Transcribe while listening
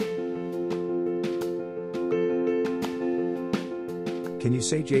Can you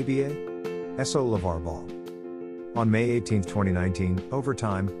say JBA? S.O. LeVar Ball. On May 18, 2019,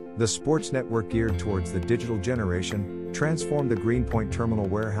 Overtime, the sports network geared towards the digital generation, transformed the Greenpoint Terminal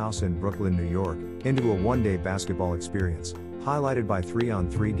Warehouse in Brooklyn, New York, into a one-day basketball experience, highlighted by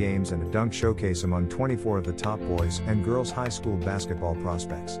 3-on-3 games and a dunk showcase among 24 of the top boys and girls high school basketball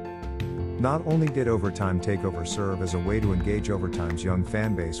prospects. Not only did Overtime Takeover serve as a way to engage Overtime's young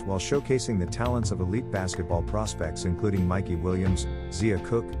fan base while showcasing the talents of elite basketball prospects including Mikey Williams, Zia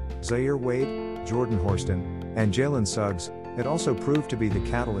Cook, Zaire Wade, Jordan Horston, and Jalen Suggs, it also proved to be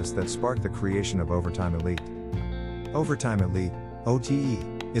the catalyst that sparked the creation of Overtime Elite. Overtime Elite, OTE,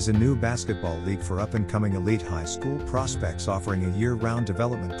 is a new basketball league for up-and-coming elite high school prospects offering a year-round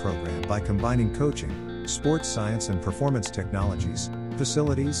development program by combining coaching, sports science and performance technologies,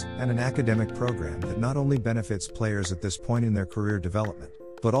 facilities, and an academic program that not only benefits players at this point in their career development,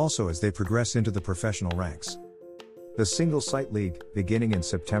 but also as they progress into the professional ranks. The single-site league, beginning in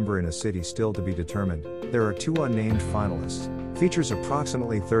September in a city still to be determined, there are 2 unnamed finalists, features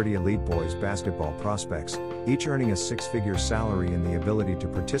approximately 30 elite boys basketball prospects, each earning a 6-figure salary and the ability to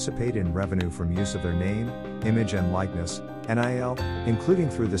participate in revenue from use of their name, image and likeness, NIL, including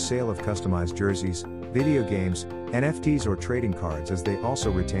through the sale of customized jerseys, video games, NFTs or trading cards, as they also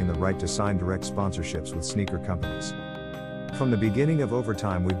retain the right to sign direct sponsorships with sneaker companies. From the beginning of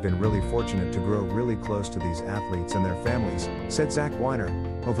Overtime, we've been really fortunate to grow really close to these athletes and their families, said Zach Weiner,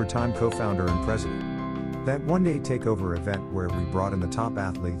 Overtime co-founder and president. That one-day takeover event where we brought in the top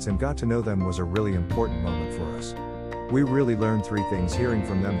athletes and got to know them was a really important moment for us. We really learned 3 things hearing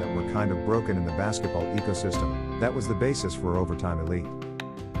from them that were kind of broken in the basketball ecosystem. That was the basis for Overtime Elite.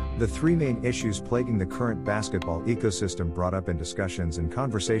 The 3 main issues plaguing the current basketball ecosystem brought up in discussions and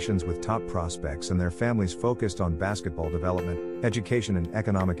conversations with top prospects and their families focused on basketball development, education and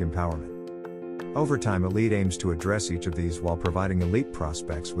economic empowerment. Overtime Elite aims to address each of these while providing elite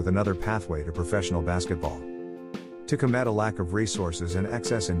prospects with another pathway to professional basketball. To combat a lack of resources and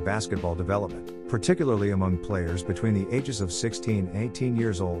access in basketball development, particularly among players between the ages of 16 and 18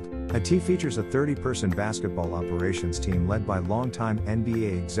 years old, AT features a 30-person basketball operations team led by longtime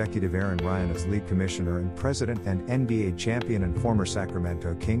NBA executive Aaron Ryan as lead commissioner and president and NBA champion and former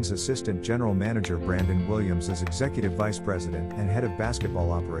Sacramento Kings assistant general manager Brandon Williams as executive vice president and head of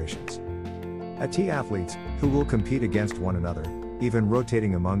basketball operations. AT athletes, who will compete against one another, even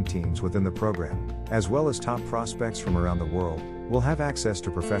rotating among teams within the program, as well as top prospects from around the world, will have access to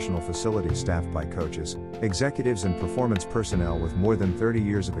professional facilities staffed by coaches, executives and performance personnel with more than 30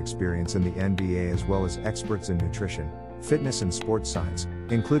 years of experience in the NBA, as well as experts in nutrition, fitness and sports science,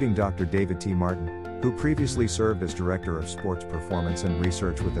 including Dr. David T. Martin, who previously served as Director of Sports Performance and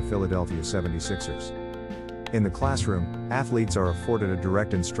Research with the Philadelphia 76ers. In the classroom, athletes are afforded a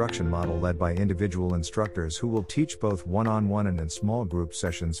direct instruction model led by individual instructors who will teach both one-on-one and in small group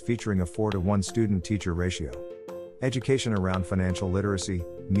sessions featuring a 4-to-1 student-teacher ratio. Education around financial literacy,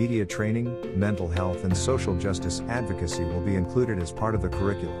 media training, mental health and social justice advocacy will be included as part of the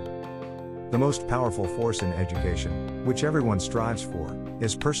curriculum. The most powerful force in education, which everyone strives for,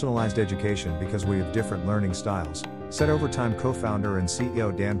 is personalized education because we have different learning styles, said Overtime co-founder and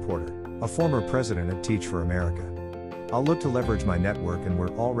CEO Dan Porter, a former president at Teach for America. I'll look to leverage my network, and we're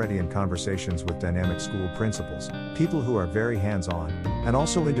already in conversations with dynamic school principals, people who are very hands-on, and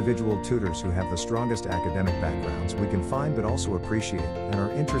also individual tutors who have the strongest academic backgrounds we can find but also appreciate and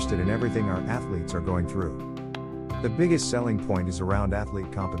are interested in everything our athletes are going through. The biggest selling point is around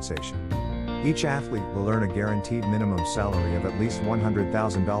athlete compensation. Each athlete will earn a guaranteed minimum salary of at least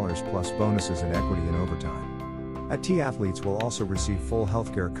 $100,000 plus bonuses and equity in overtime. AT athletes will also receive full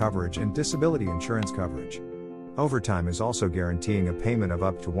healthcare coverage and disability insurance coverage. Overtime is also guaranteeing a payment of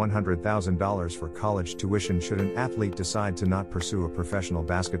up to $100,000 for college tuition should an athlete decide to not pursue a professional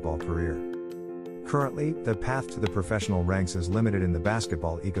basketball career. Currently, the path to the professional ranks is limited in the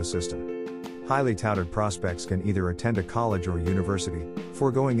basketball ecosystem. Highly touted prospects can either attend a college or university,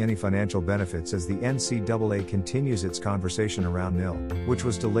 foregoing any financial benefits as the NCAA continues its conversation around NIL, which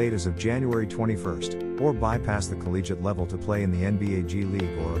was delayed as of January 21st, or bypass the collegiate level to play in the NBA G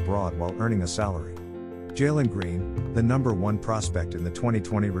League or abroad while earning a salary. Jalen Green, the number 1 prospect in the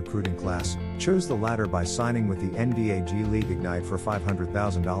 2020 recruiting class, chose the latter by signing with the NBA G League Ignite for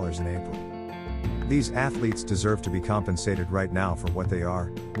 $500,000 in April. These athletes deserve to be compensated right now for what they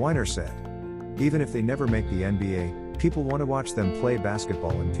are, Weiner said. Even if they never make the NBA, people want to watch them play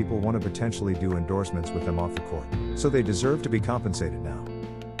basketball and people want to potentially do endorsements with them off the court, so they deserve to be compensated now.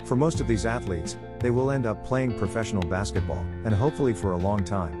 For most of these athletes, they will end up playing professional basketball, and hopefully for a long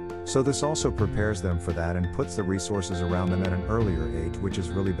time, so this also prepares them for that and puts the resources around them at an earlier age, which is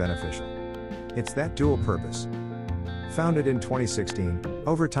really beneficial. It's that dual purpose. Founded in 2016,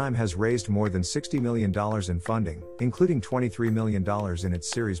 Overtime has raised more than $60 million in funding, including $23 million in its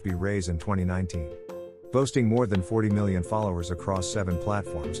Series B raise in 2019. Boasting more than 40 million followers across 7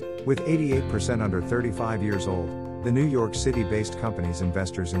 platforms, with 88% under 35 years old, the New York City-based company's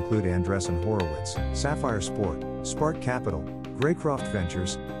investors include Andreessen Horowitz, Sapphire Sport, Spark Capital, Graycroft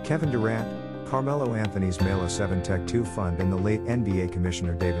Ventures, Kevin Durant, Carmelo Anthony's Mela 7 Tech 2 Fund and the late NBA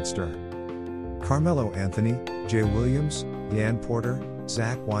Commissioner David Stern. Carmelo Anthony, Jay Williams, Leanne Porter,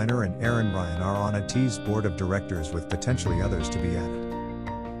 Zach Weiner and Aaron Ryan are on a T's board of directors with potentially others to be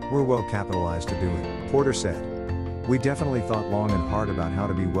added. We're well capitalized to do it, Porter said. We definitely thought long and hard about how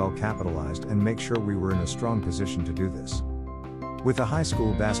to be well capitalized and make sure we were in a strong position to do this. With the high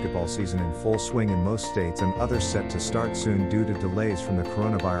school basketball season in full swing in most states and others set to start soon due to delays from the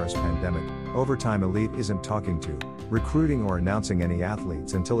coronavirus pandemic, Overtime Elite isn't talking to, recruiting or announcing any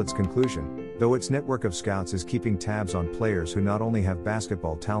athletes until its conclusion, though its network of scouts is keeping tabs on players who not only have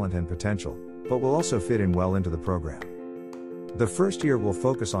basketball talent and potential, but will also fit in well into the program. The first year will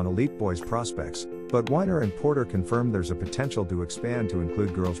focus on elite boys prospects, but Weiner and Porter confirmed there's a potential to expand to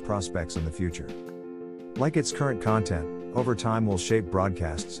include girls prospects in the future. Like its current content, Overtime will shape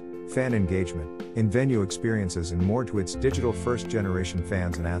broadcasts, fan engagement, in-venue experiences and more to its digital first-generation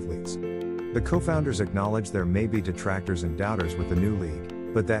fans and athletes. The co-founders acknowledge there may be detractors and doubters with the new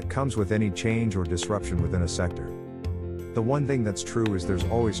league, but that comes with any change or disruption within a sector. The one thing that's true is there's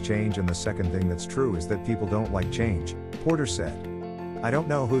always change, and the second thing that's true is that people don't like change, Porter said. I don't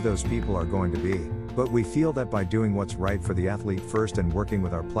know who those people are going to be, but we feel that by doing what's right for the athlete first and working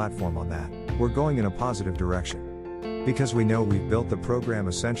with our platform on that, we're going in a positive direction. Because we know we've built the program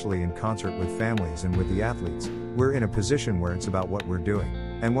essentially in concert with families and with the athletes, we're in a position where it's about what we're doing,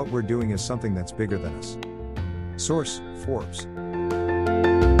 and what we're doing is something that's bigger than us. Source: Forbes.